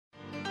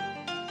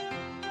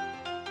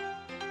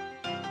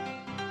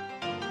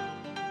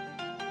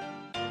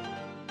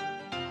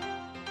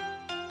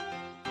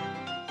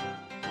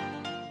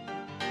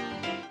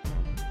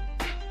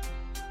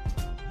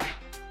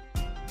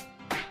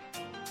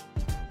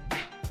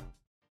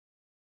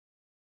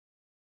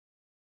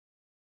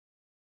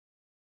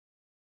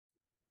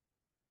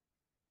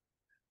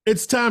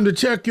It's time to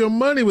check your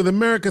money with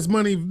America's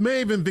Money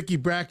Maven, Vicki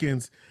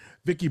Brackens.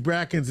 Vicki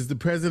Brackens is the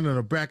president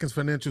of Brackens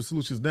Financial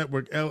Solutions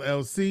Network,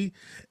 LLC,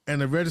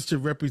 and a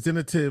registered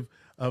representative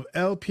of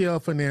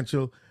LPL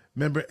Financial,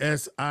 member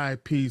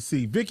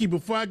SIPC. Vicki,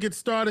 before I get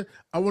started,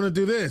 I want to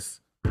do this.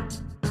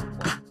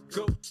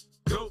 Go,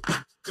 go,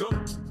 go,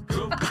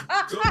 go,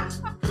 go,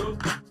 go,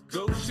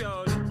 go,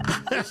 shorty.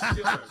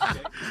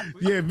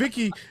 Yeah,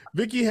 Vicki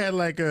had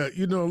like a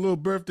little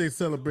birthday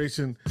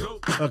celebration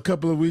a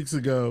couple of weeks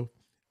ago.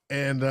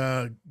 And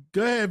go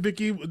ahead,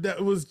 Vicki.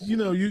 That was, George,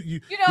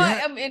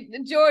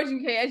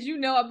 as you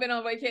know, I've been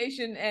on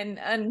vacation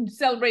and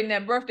celebrating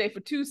that birthday for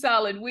 2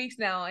 solid weeks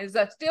now. Is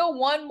still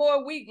one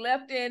more week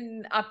left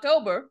in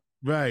October.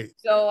 Right.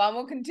 So I'm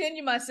gonna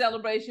continue my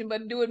celebration,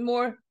 but do it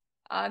more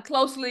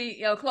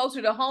closely,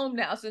 closer to home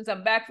now since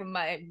I'm back from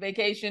my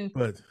vacation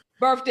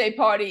birthday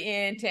party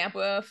in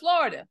Tampa,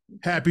 Florida.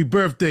 Happy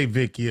birthday,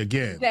 Vicki,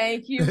 again.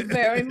 Thank you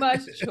very much,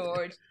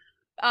 George.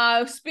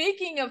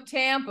 Speaking of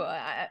Tampa,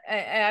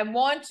 I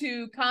want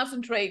to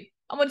concentrate.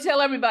 I'm going to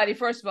tell everybody,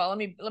 first of all,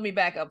 let me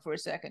back up for a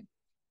second.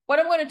 What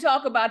I'm going to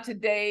talk about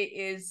today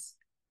is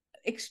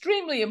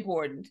extremely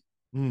important.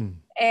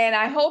 And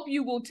I hope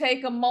you will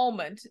take a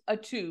moment or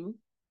two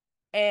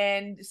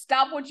and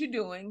stop what you're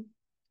doing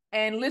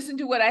and listen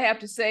to what I have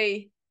to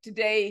say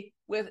today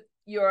with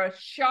your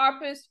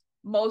sharpest,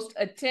 most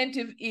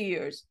attentive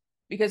ears,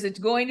 because it's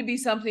going to be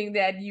something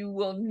that you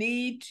will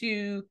need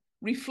to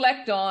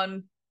reflect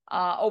on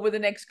over the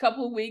next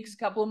couple of weeks,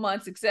 couple of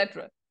months,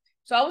 etc.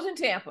 So I was in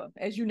Tampa,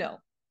 as you know,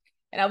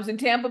 and I was in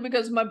Tampa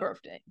because of my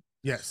birthday.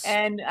 Yes.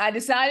 And I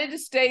decided to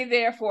stay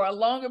there for a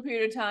longer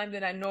period of time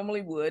than I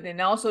normally would,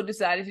 and also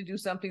decided to do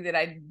something that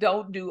I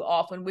don't do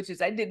often, which is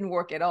I didn't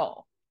work at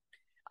all.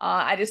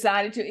 I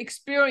decided to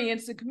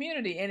experience the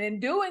community, and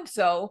in doing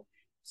so,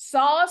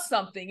 saw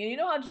something. And you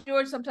know how,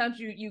 George, sometimes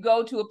you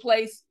go to a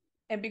place,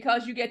 and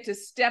because you get to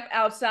step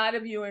outside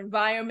of your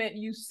environment,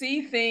 you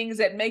see things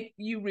that make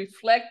you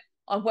reflect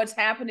on what's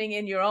happening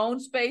in your own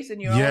space, in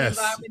your own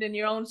environment, in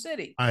your own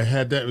city. I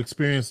had that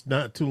experience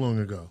not too long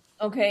ago.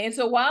 Okay, and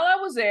so while I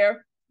was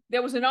there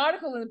was an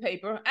article in the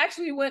paper.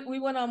 Actually, we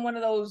went on one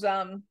of those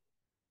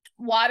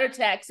water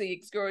taxi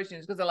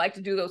excursions because I like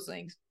to do those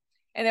things.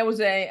 And there was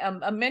a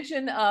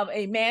mention of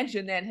a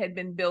mansion that had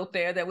been built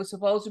there that was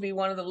supposed to be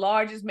one of the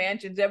largest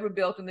mansions ever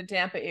built in the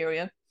Tampa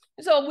area.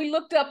 And so we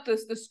looked up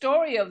the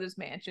story of this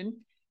mansion,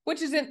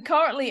 which is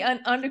currently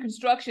under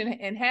construction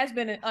and has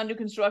been under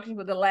construction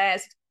for the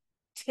last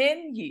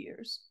 10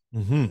 years.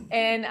 Mm-hmm.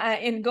 And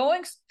in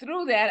going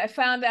through that, I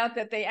found out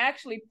that they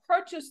actually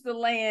purchased the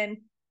land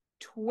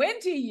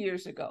 20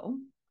 years ago.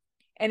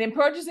 And in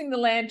purchasing the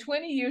land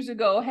 20 years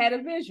ago, had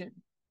a vision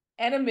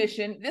and a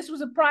mission. This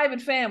was a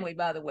private family,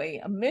 by the way,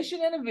 a mission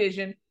and a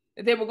vision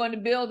that they were going to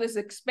build this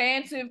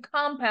expansive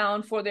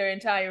compound for their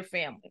entire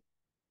family.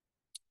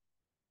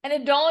 And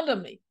it dawned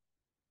on me,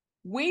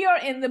 we are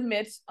in the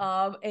midst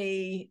of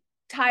a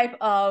type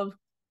of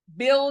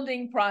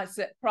building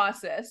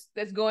process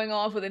that's going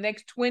on for the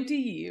next 20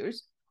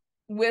 years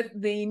with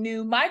the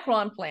new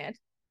Micron plant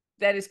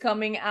that is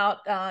coming out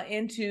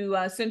into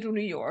central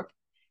New York.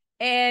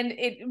 And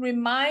it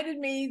reminded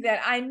me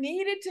that I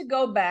needed to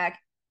go back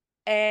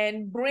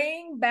and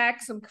bring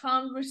back some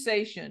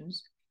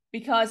conversations,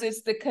 because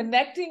it's the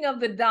connecting of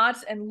the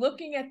dots and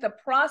looking at the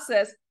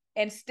process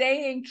and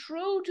staying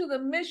true to the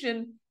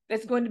mission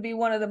that's going to be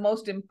one of the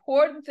most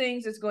important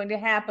things that's going to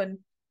happen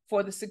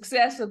for the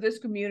success of this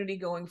community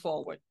going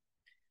forward.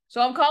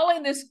 So I'm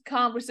calling this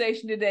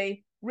conversation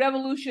today,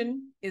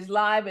 Revolution is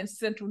Live in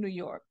Central New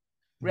York.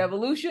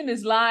 Revolution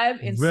is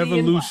live in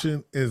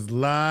Revolution is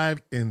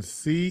live in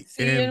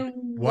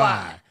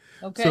CNY.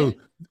 Okay. So,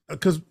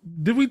 because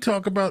did we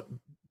talk about,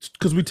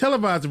 because we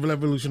televised the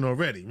revolution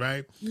already,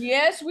 right?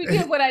 Yes, we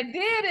did. What I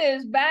did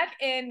is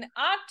back in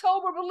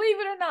October, believe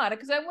it or not,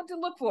 because I went to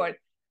look for it,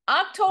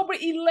 October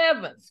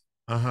 11th,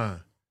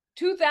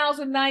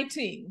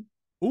 2019.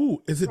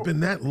 Ooh, has it been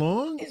that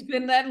long? It's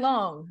been that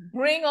long.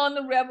 Bring on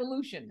the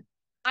revolution.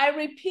 I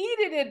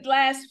repeated it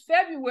last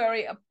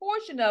February, a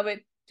portion of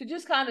it, to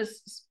just kind of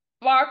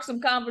spark some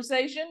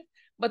conversation.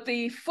 But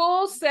the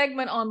full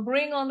segment on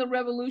Bring on the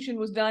Revolution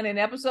was done in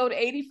episode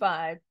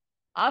 85,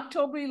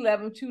 October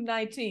 11,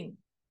 2019.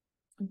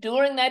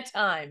 During that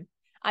time,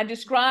 I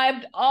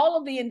described all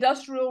of the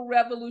industrial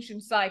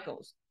revolution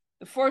cycles.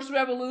 The first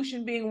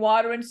revolution being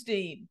water and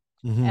steam,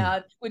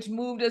 which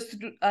moved us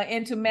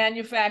into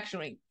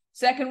manufacturing.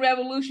 Second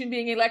revolution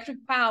being electric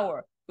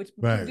power, which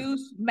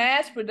produced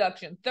mass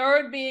production.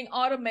 Third being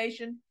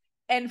automation.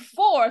 And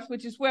fourth,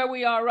 which is where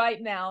we are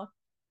right now,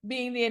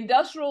 being the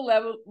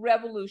industrial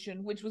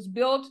revolution, which was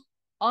built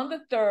on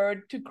the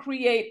third to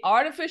create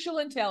artificial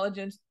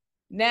intelligence,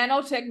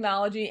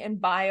 nanotechnology, and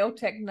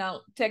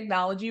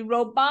biotechnology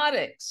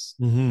robotics.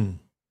 Mm-hmm.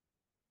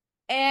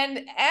 And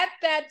at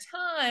that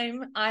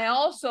time, I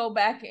also,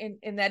 back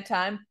in that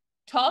time,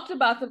 talked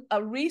about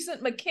a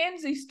recent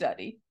McKinsey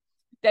study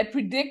that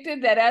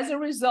predicted that as a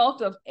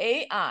result of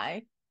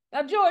AI,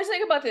 Now, George,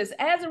 think about this.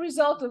 As a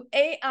result of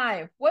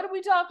AI, what have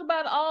we talked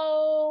about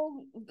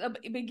all the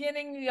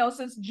beginning,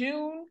 since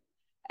June?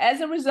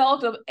 As a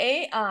result of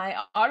AI,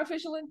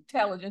 artificial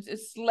intelligence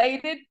is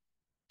slated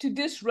to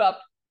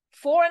disrupt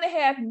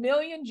 4.5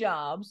 million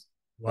jobs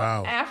for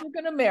Wow.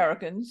 African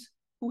Americans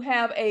who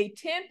have a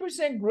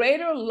 10%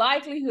 greater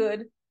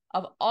likelihood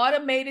of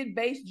automated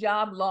based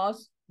job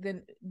loss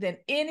than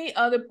any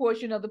other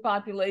portion of the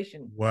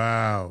population.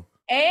 Wow.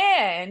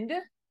 And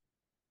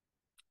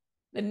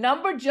the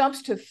number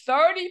jumps to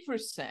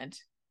 30%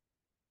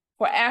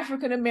 for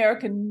African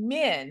American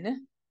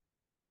men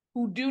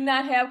who do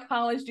not have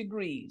college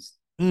degrees.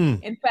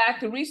 In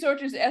fact, the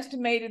researchers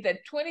estimated that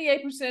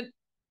 28%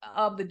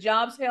 of the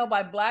jobs held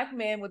by Black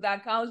men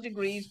without college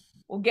degrees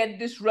will get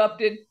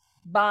disrupted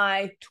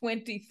by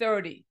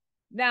 2030.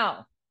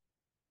 Now,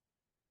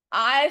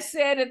 I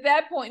said at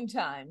that point in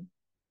time,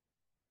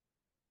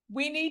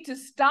 we need to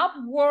stop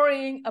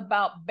worrying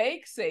about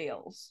bake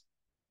sales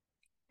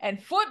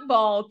and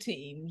football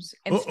teams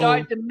and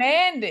start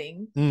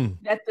demanding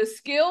that the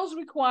skills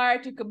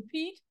required to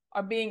compete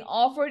are being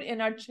offered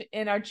in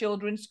our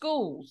children's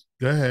schools.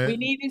 Go ahead. We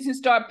needed to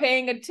start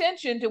paying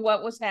attention to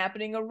what was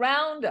happening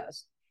around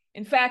us.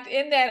 In fact,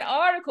 in that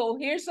article,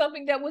 here's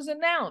something that was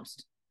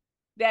announced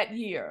that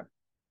year.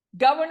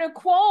 Governor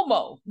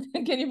Cuomo,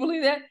 can you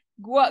believe that?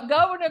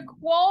 Governor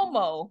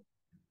Cuomo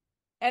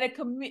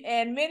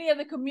and many of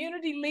the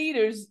community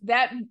leaders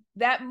that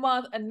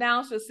month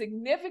announced a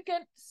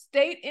significant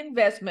state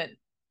investment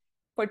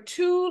for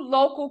 2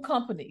 local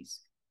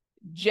companies,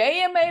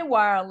 JMA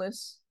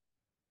Wireless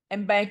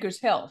and Bankers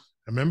Health.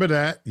 I remember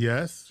that,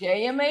 yes.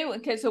 JMA,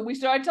 okay, so we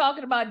started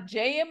talking about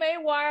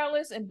JMA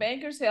Wireless and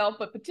Bankers Health,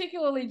 but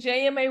particularly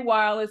JMA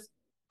Wireless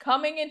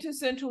coming into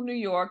central New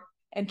York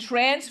and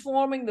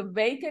transforming the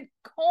vacant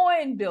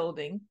Coin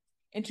building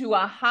into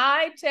a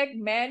high-tech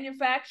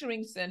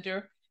manufacturing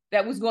center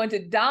that was going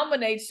to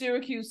dominate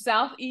Syracuse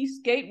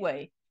Southeast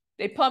Gateway.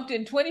 They pumped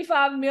in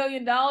 $25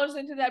 million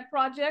into that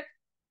project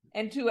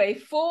and to a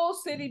full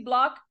city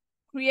block,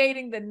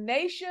 creating the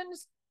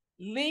nation's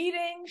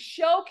leading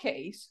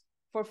showcase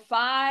for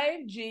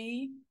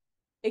 5G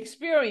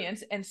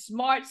experience and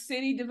smart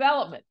city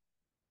development.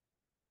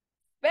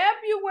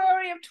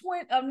 February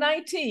of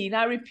 19,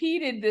 I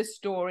repeated this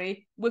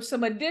story with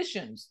some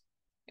additions.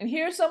 And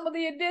here's some of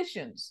the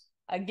additions.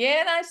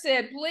 Again, I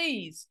said,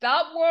 please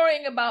stop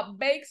worrying about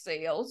bake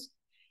sales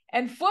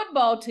and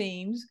football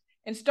teams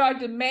and start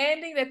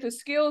demanding that the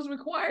skills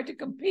required to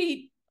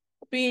compete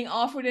are being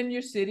offered in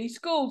your city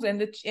schools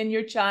and in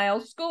your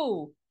child's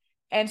school.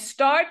 And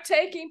start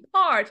taking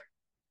part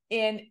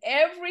in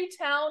every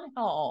town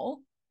hall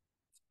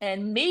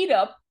and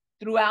meetup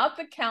throughout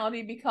the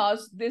county,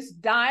 because this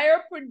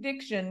dire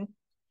prediction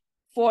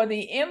for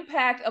the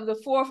impact of the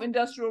 4th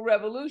Industrial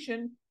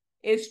Revolution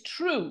is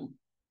true.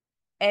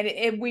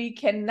 And we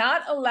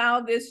cannot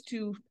allow this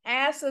to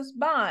pass us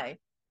by.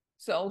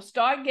 So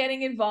start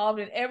getting involved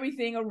in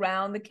everything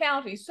around the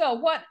county. So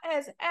what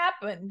has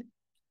happened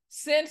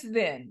since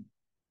then?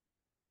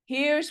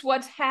 Here's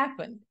what's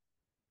happened.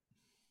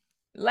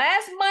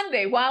 Last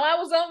Monday, while I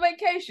was on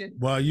vacation,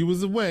 while you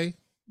was away,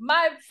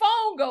 my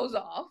phone goes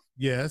off.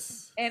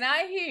 Yes. And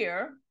I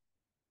hear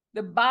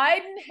the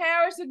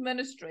Biden-Harris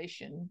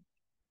administration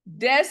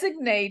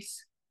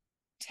designates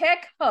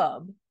Tech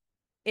Hub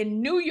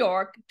in New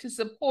York to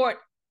support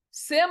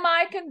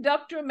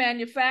semiconductor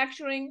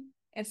manufacturing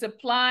and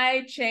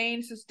supply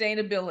chain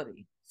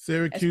sustainability.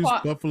 Syracuse,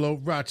 Buffalo,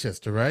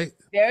 Rochester, right?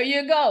 There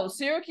you go.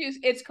 Syracuse.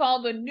 It's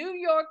called the New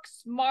York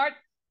Smart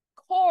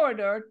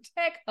Corridor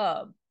Tech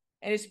Hub.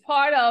 And it's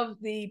part of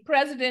the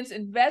president's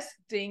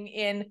investing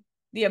in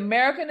the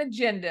American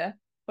agenda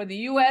for the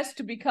U.S.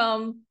 to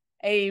become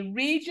a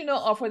regional,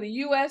 or for the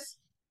U.S.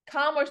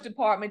 Commerce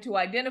Department to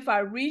identify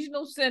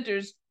regional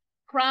centers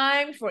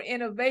primed for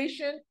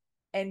innovation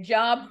and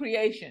job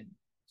creation.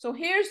 So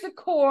here's the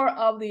core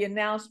of the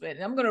announcement.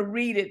 And I'm going to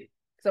read it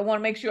because I want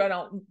to make sure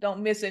I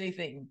don't miss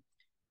anything.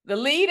 The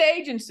lead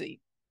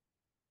agency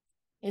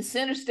is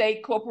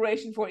Interstate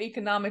Corporation for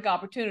Economic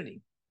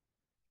Opportunity.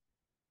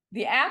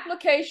 The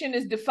application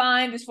is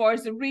defined as far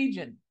as the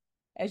region.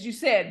 As you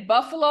said,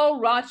 Buffalo,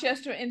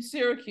 Rochester, and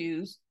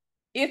Syracuse,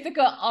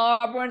 Ithaca,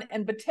 Auburn,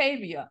 and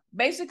Batavia,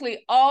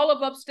 basically all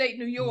of upstate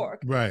New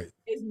York, right,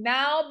 is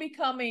now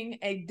becoming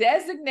a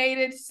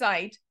designated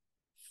site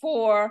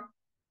for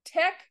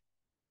tech,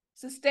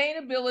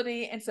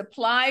 sustainability, and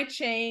supply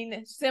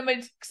chain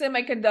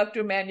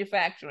semiconductor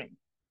manufacturing.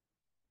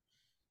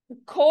 The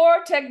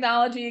core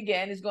technology,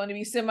 again, is going to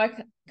be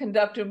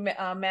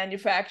semiconductor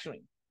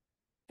manufacturing.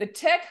 The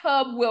Tech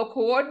Hub will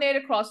coordinate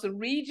across the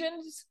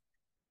region's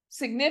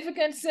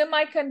significant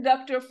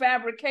semiconductor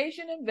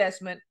fabrication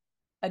investment,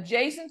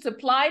 adjacent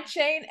supply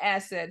chain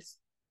assets,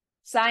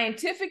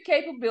 scientific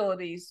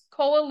capabilities,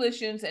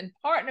 coalitions, and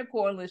partner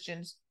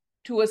coalitions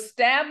to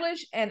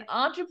establish an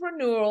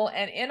entrepreneurial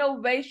and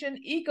innovation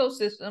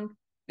ecosystem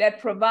that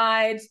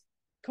provides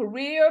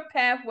career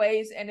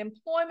pathways and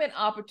employment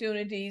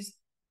opportunities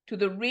to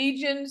the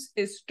region's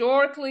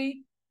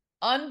historically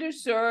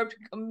underserved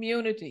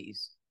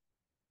communities.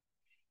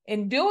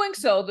 In doing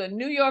so, the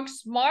New York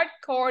Smart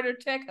Corridor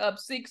Tech Hub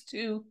seeks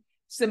to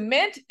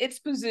cement its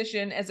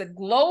position as a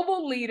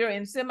global leader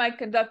in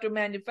semiconductor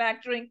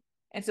manufacturing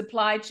and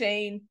supply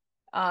chain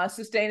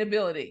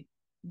sustainability.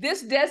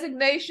 This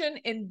designation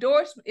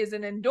is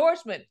an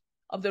endorsement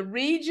of the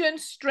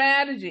region's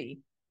strategy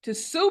to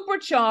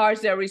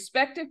supercharge their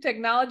respective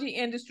technology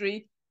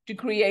industry to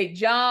create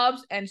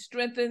jobs and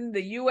strengthen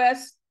the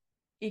U.S.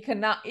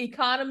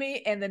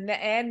 economy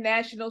and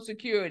national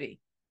security.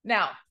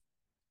 Now,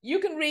 you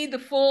can read the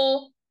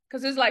full,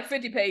 because it's like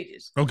 50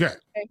 pages. Okay.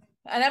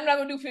 And I'm not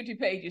going to do 50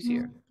 pages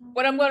here.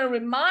 What I'm going to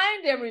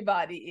remind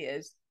everybody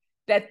is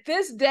that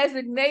this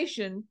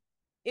designation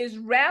is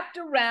wrapped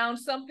around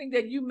something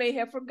that you may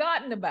have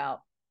forgotten about.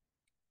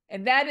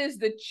 And that is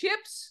the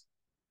CHIPS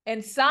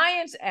and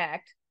Science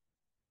Act,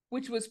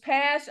 which was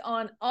passed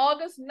on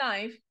August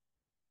 9th,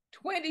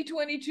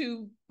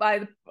 2022 by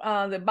the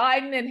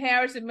Biden and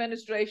Harris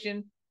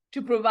administration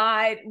to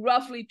provide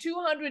roughly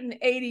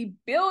 $280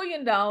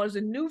 billion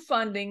in new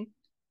funding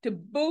to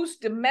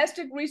boost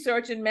domestic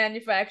research and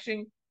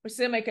manufacturing for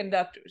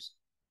semiconductors.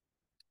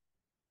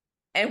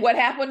 And what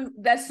happened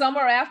that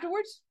summer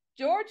afterwards,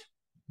 George?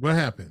 What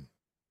happened?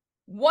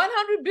 $100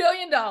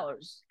 billion.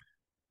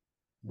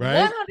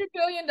 Right. $100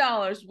 billion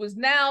was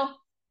now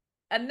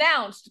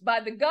announced by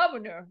the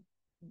governor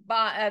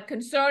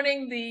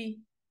concerning the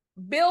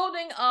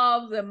building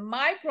of the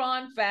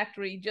Micron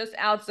factory just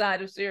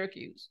outside of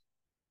Syracuse.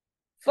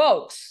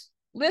 Folks,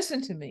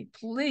 listen to me,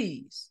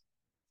 please.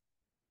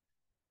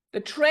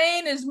 The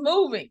train is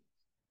moving.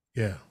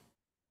 Yeah.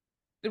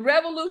 The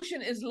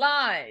revolution is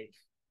live.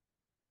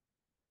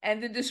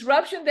 And the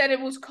disruption that it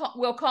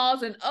will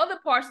cause in other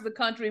parts of the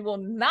country will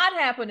not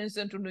happen in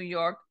Central New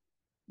York,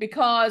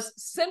 because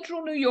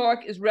Central New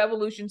York is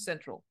Revolution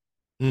Central.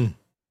 Mm.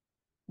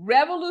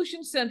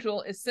 Revolution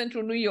Central is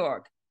Central New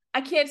York.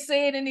 I can't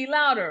say it any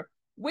louder.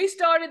 We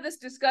started this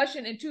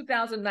discussion in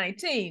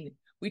 2019.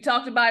 We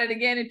talked about it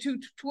again in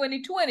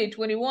 2020,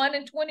 21,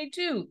 and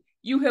 22.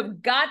 You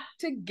have got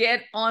to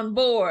get on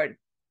board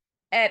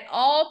at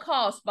all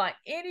costs, by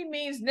any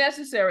means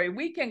necessary.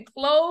 We can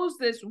close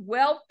this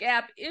wealth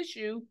gap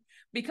issue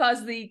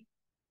because the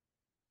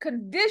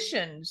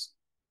conditions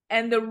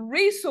and the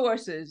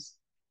resources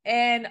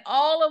and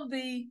all of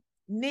the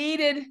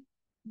needed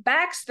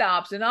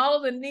backstops and all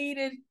of the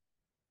needed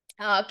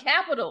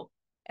capital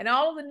and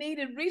all of the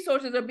needed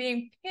resources are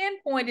being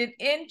pinpointed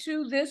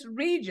into this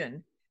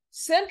region.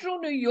 Central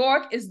New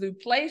York is the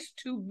place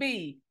to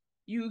be.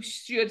 You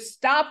should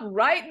stop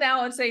right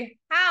now and say,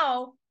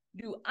 how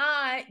do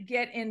I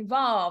get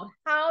involved?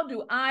 How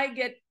do I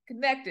get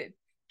connected?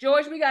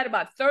 George, we got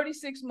about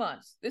 36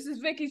 months. This is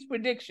Vicki's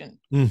prediction.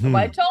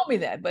 Nobody told me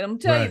that, but I'm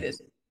telling you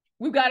this.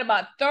 We've got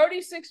about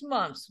 36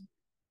 months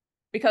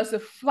because the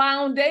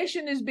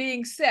foundation is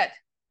being set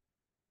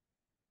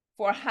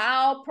for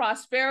how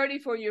prosperity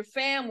for your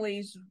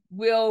families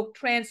will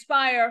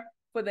transpire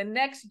for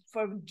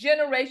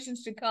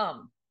generations to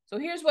come. So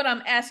here's what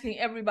I'm asking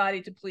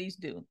everybody to please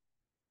do.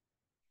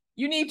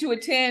 You need to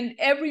attend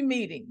every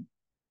meeting,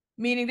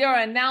 meaning there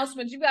are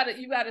announcements. You got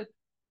to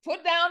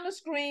put down the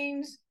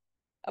screens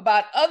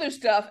about other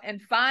stuff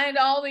and find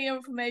all the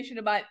information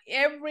about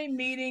every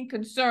meeting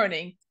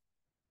concerning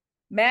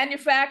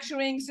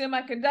manufacturing,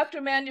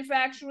 semiconductor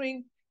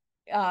manufacturing,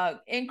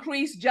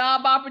 increased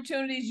job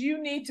opportunities.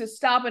 You need to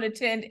stop and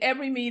attend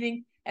every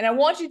meeting. And I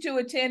want you to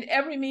attend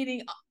every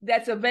meeting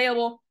that's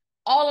available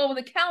all over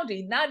the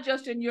county, not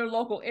just in your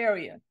local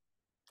area.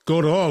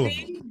 Go to all of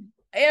them.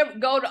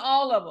 Go to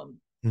all of them.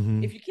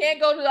 Mm-hmm. If you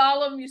can't go to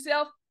all of them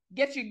yourself,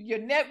 get your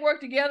network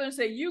together and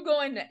say, you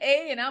going to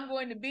A and I'm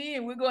going to B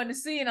and we're going to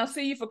C and I'll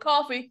see you for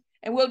coffee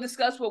and we'll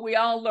discuss what we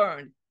all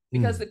learned.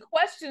 Because the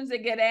questions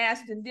that get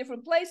asked in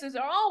different places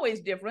are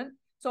always different.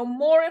 So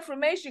more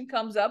information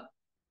comes up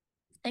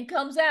and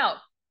comes out.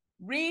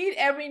 Read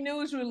every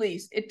news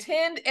release.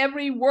 Attend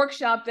every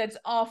workshop that's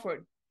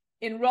offered.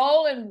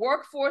 Enroll in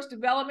workforce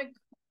development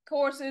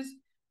courses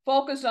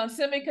focused on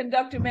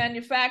semiconductor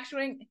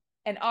manufacturing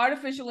and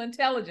artificial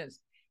intelligence.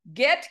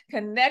 Get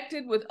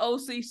connected with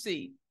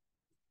OCC.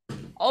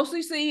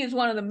 OCC is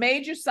one of the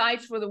major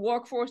sites for the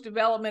workforce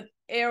development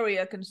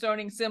area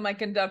concerning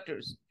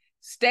semiconductors.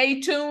 Stay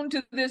tuned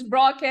to this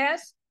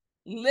broadcast.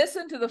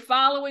 Listen to the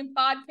following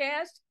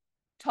podcast,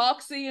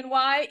 Talk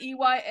CNY,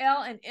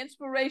 EYL, and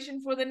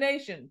Inspiration for the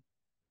Nation.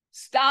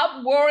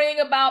 Stop worrying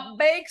about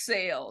bake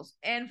sales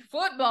and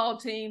football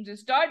teams and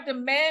start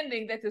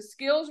demanding that the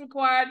skills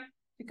required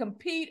to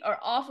compete are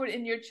offered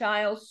in your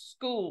child's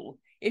school.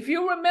 If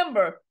you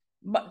remember,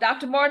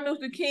 Dr. Martin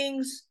Luther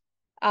King's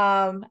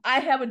I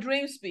Have a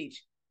Dream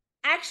speech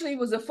actually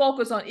was a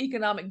focus on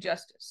economic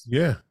justice.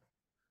 Yeah.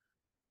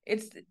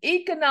 It's the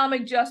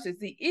economic justice,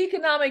 the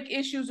economic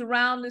issues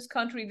around this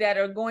country that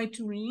are going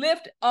to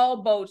lift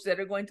all boats, that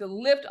are going to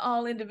lift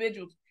all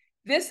individuals.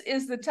 This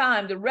is the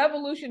time. The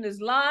revolution is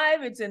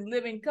live. It's in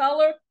living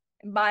color.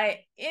 And by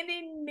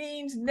any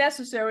means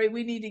necessary,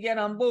 we need to get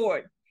on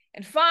board.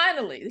 And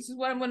finally, this is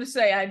what I'm going to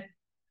say.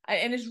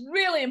 And it's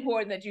really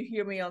important that you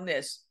hear me on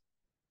this.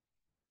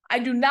 I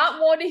do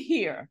not want to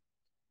hear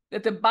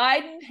that the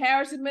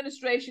Biden-Harris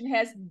administration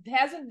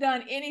hasn't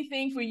done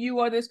anything for you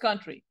or this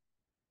country.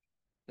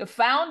 The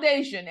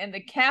foundation and the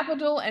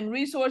capital and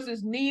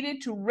resources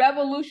needed to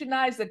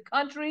revolutionize the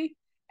country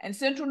and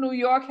Central New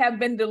York have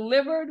been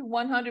delivered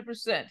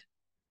 100%.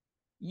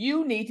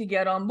 You need to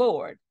get on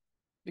board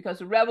because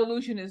the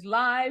revolution is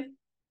live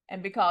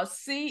and because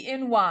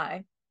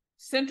CNY,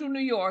 Central New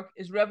York,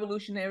 is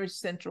Revolutionary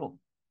Central.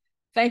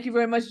 Thank you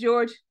very much,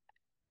 George.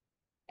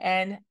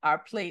 And our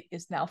plate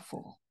is now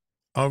full.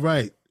 All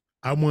right.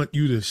 I want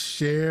you to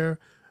share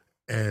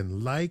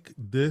and like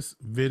this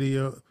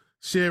video.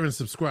 Share and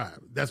subscribe.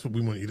 That's what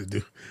we want you to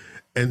do.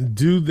 And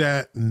do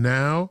that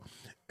now.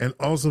 And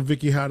also,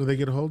 Vicki, how do they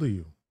get a hold of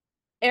you?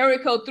 Area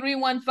code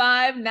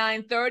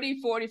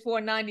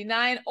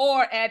 315-930-4499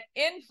 or at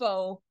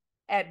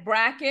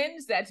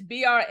info@Brackens, that's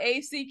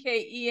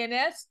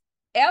BRACKENS,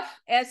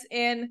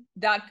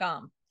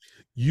 FSN.com.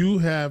 You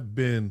have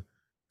been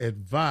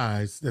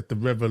advised that the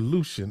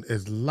revolution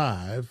is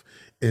live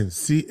in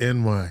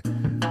CNY.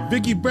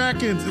 Vicki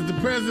Brackens is the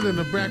president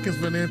of Brackens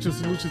Financial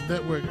Solutions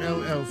Network,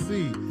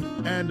 LLC,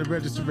 and the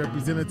registered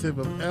representative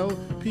of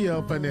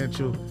LPL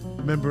Financial,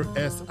 member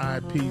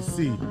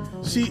SIPC.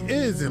 She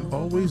is and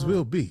always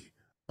will be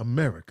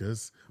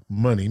America's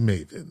money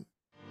maven.